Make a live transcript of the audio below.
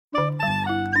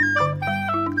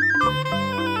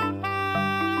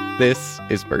This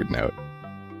is BirdNote.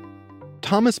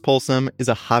 Thomas Polsom is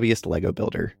a hobbyist Lego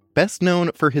builder, best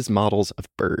known for his models of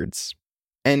birds.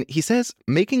 And he says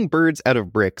making birds out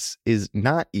of bricks is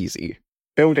not easy.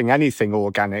 Building anything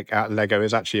organic out of Lego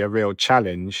is actually a real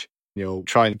challenge. You're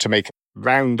trying to make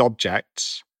round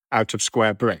objects out of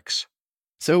square bricks.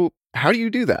 So how do you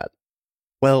do that?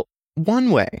 Well, one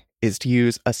way is to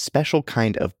use a special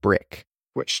kind of brick,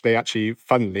 which they actually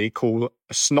funnily call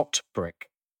a snot brick.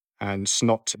 And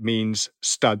snot means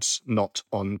studs not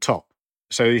on top.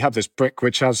 So you have this brick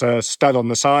which has a stud on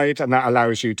the side, and that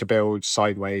allows you to build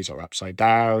sideways or upside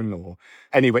down or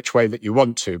any which way that you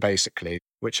want to, basically,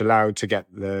 which allowed to get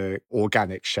the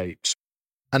organic shapes.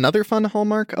 Another fun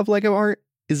hallmark of Lego art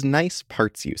is nice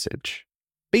parts usage.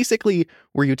 Basically,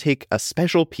 where you take a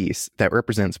special piece that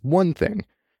represents one thing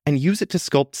and use it to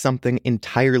sculpt something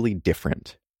entirely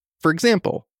different. For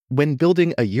example, when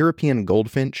building a European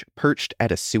goldfinch perched at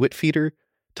a suet feeder,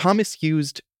 Thomas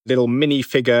used little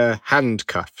minifigure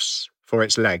handcuffs for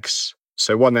its legs.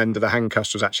 So one end of the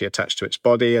handcuffs was actually attached to its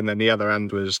body, and then the other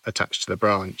end was attached to the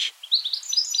branch.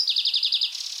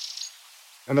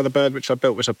 Another bird which I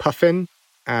built was a puffin,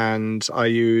 and I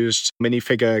used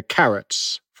minifigure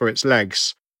carrots for its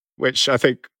legs, which I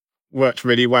think worked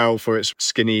really well for its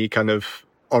skinny kind of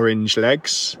orange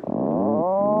legs.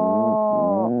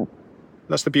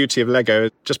 That's the beauty of Lego,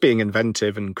 just being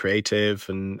inventive and creative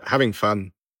and having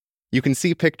fun. You can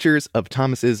see pictures of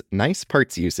Thomas's nice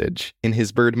parts usage in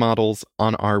his bird models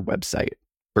on our website,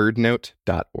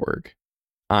 birdnote.org.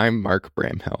 I'm Mark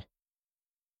Bramhill.